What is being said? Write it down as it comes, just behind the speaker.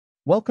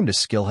Welcome to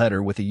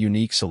SkillHeader with a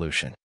unique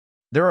solution.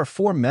 There are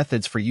 4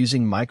 methods for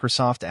using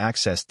Microsoft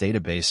Access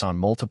database on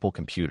multiple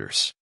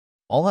computers.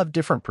 All have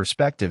different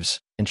perspectives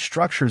and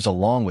structures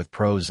along with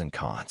pros and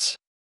cons.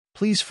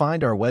 Please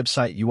find our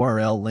website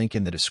URL link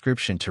in the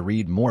description to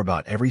read more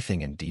about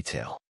everything in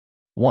detail.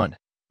 1.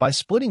 By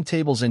splitting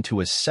tables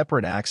into a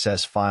separate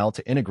Access file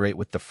to integrate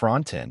with the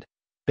front end,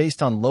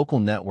 based on local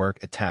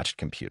network attached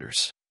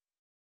computers.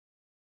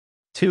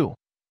 2.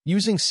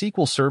 Using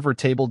SQL Server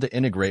table to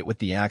integrate with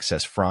the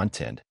Access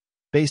frontend,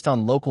 based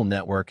on local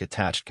network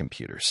attached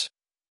computers.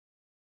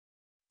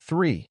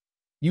 3.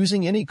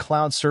 Using any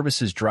cloud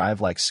services drive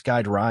like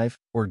SkyDrive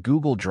or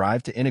Google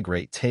Drive to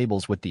integrate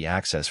tables with the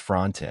Access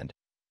frontend.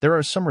 There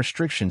are some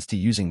restrictions to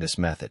using this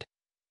method.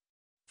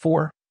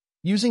 4.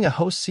 Using a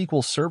host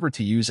SQL Server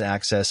to use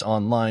Access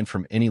online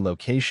from any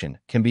location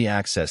can be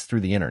accessed through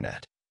the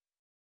internet.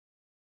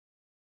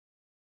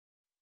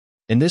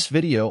 In this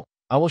video,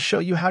 I will show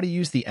you how to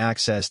use the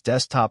Access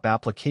desktop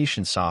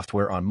application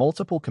software on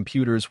multiple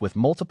computers with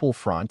multiple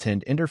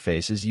front-end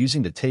interfaces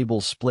using the table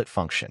split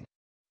function.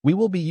 We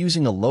will be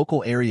using a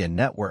local area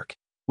network,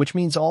 which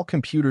means all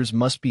computers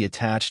must be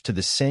attached to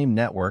the same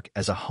network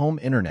as a home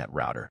internet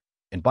router.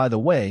 And by the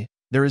way,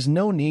 there is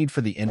no need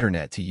for the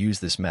internet to use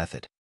this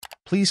method.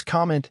 Please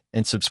comment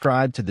and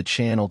subscribe to the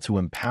channel to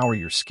empower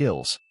your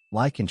skills,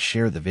 like and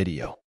share the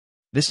video.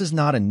 This is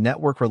not a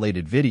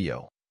network-related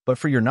video, but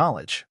for your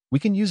knowledge, we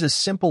can use a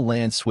simple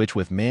LAN switch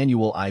with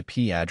manual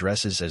IP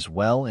addresses as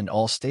well, and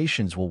all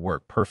stations will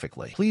work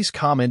perfectly. Please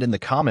comment in the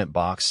comment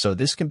box so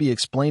this can be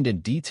explained in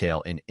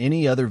detail in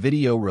any other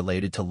video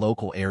related to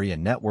local area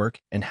network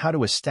and how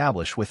to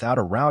establish without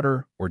a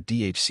router or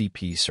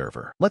DHCP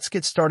server. Let's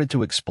get started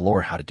to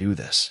explore how to do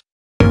this.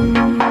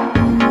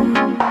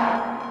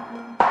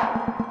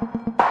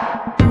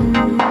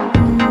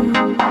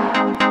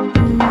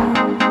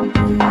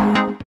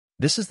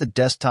 This is the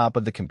desktop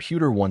of the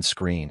computer one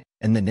screen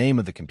and the name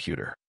of the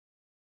computer.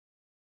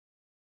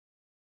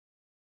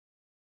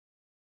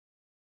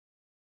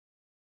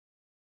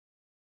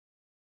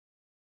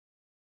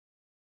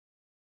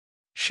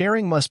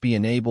 Sharing must be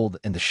enabled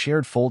and the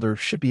shared folder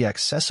should be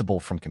accessible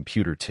from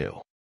computer 2.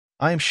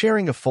 I am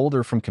sharing a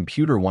folder from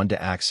computer 1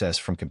 to access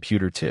from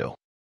computer 2.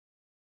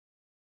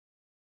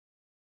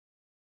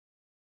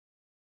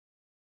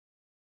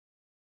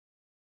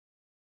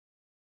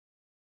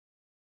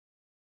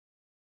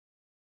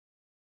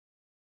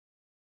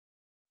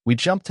 We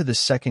jump to the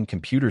second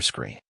computer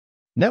screen.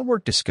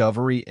 Network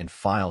discovery and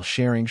file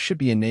sharing should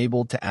be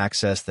enabled to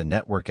access the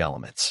network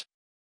elements.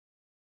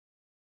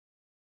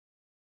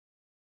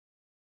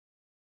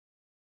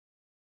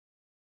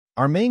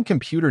 Our main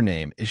computer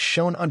name is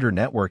shown under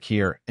Network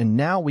here, and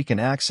now we can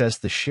access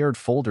the shared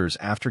folders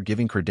after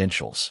giving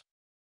credentials.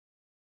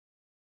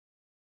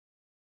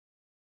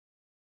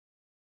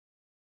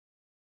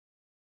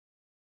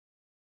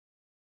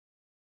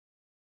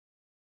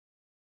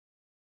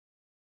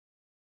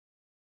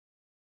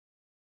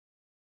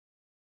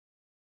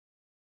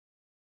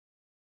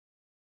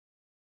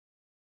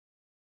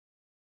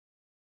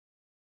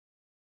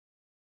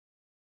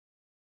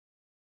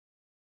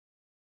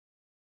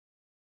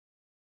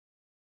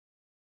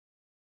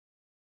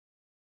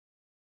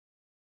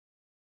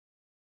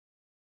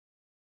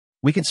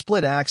 We can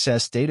split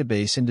Access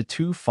database into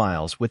 2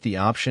 files with the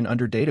option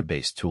under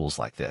database tools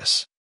like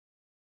this.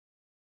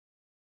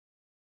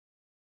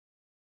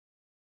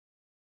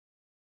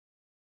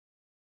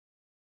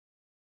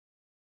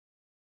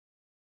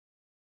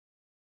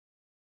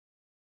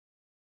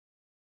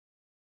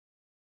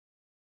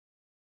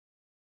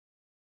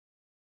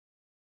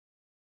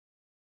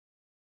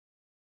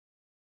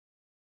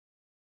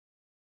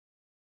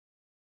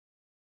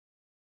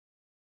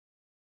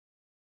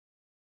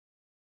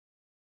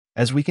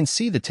 As we can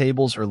see, the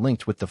tables are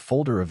linked with the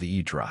folder of the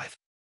E drive.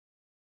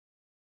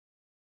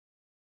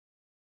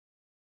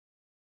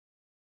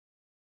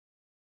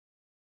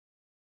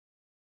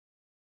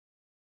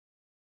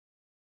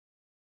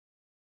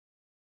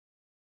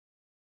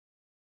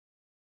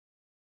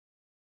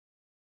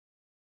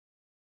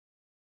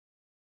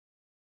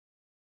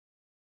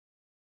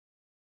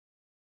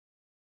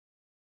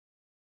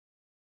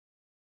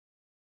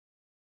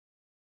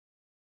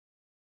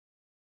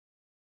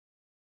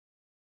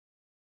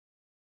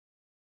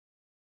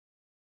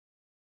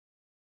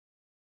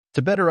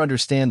 To better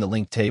understand the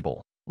linked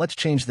table, let's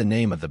change the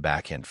name of the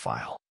backend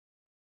file.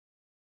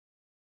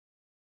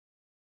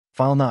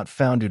 File not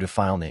found due to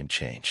file name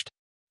changed.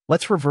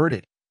 Let's revert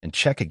it and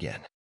check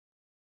again.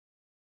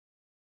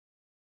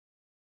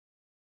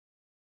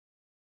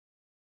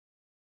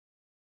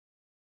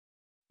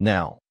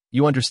 Now,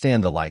 you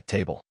understand the like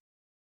table.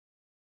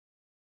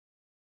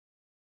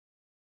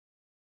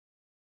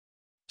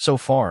 So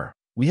far,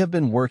 we have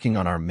been working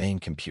on our main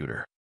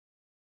computer.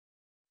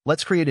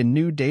 Let's create a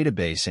new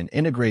database and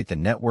integrate the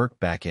network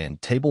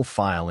backend table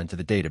file into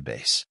the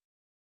database.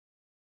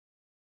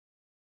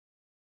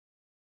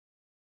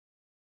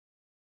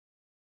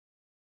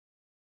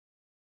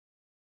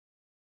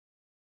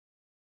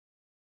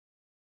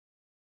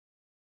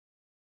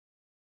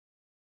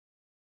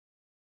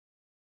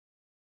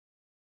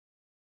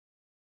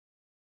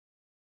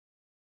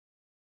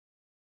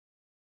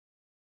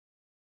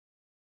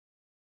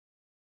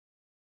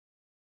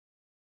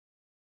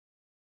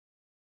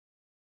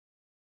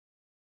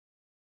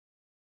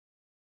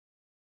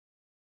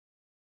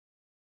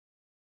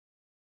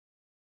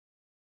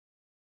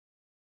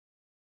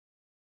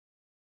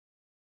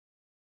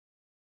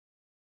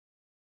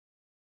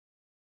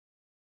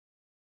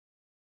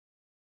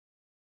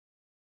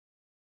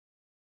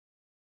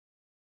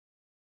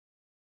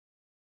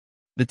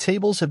 The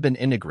tables have been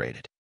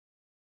integrated.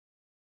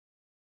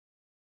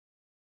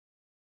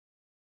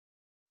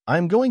 I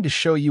am going to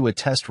show you a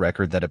test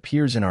record that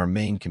appears in our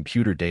main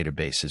computer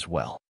database as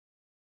well.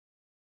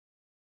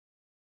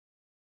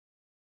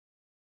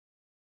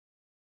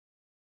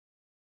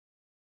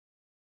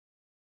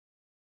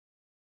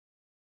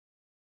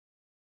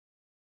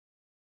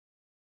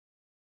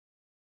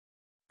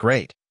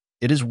 Great.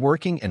 It is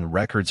working and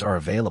records are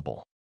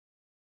available.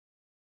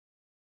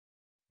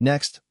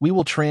 Next, we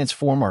will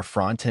transform our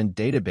front-end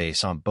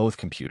database on both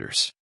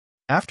computers.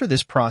 After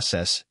this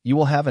process, you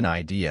will have an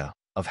idea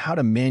of how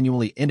to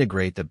manually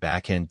integrate the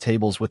backend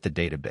tables with the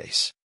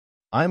database.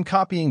 I am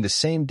copying the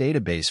same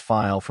database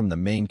file from the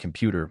main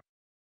computer,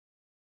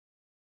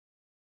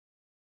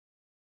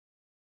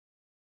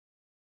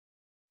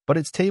 but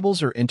its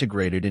tables are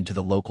integrated into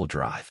the local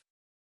drive.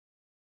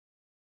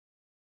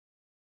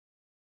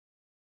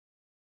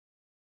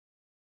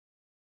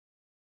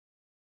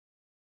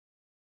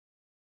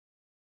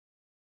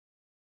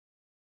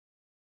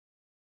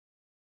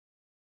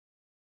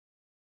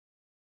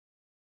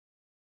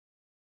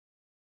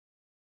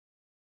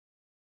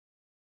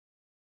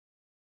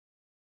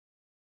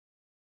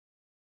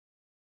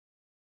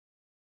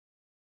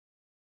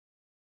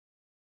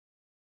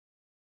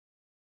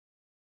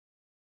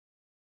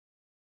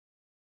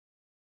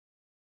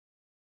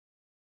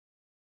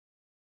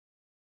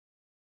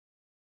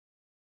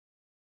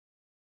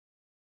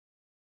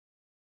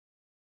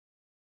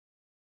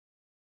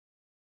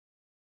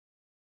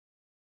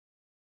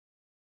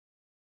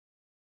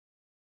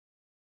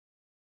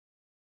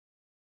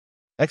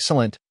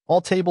 Excellent.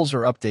 All tables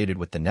are updated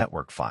with the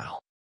network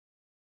file.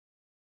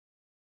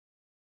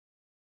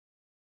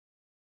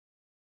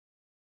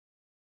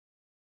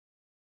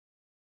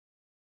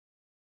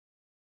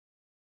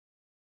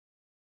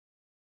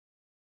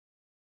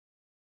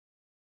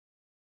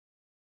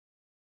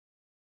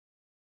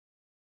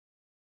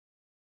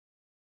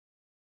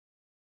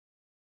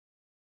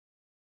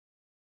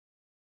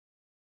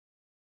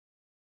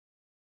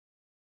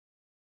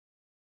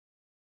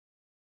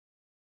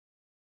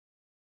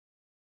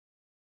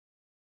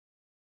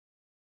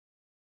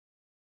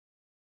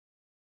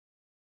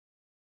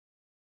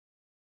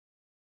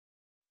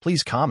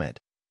 Please comment.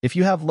 If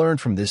you have learned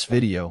from this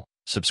video,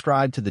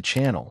 subscribe to the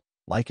channel,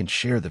 like and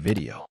share the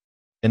video.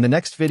 In the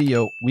next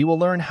video, we will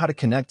learn how to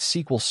connect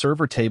SQL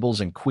Server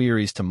tables and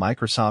queries to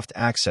Microsoft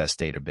Access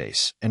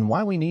database and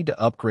why we need to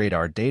upgrade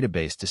our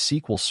database to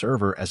SQL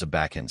Server as a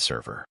backend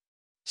server.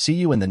 See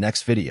you in the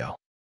next video.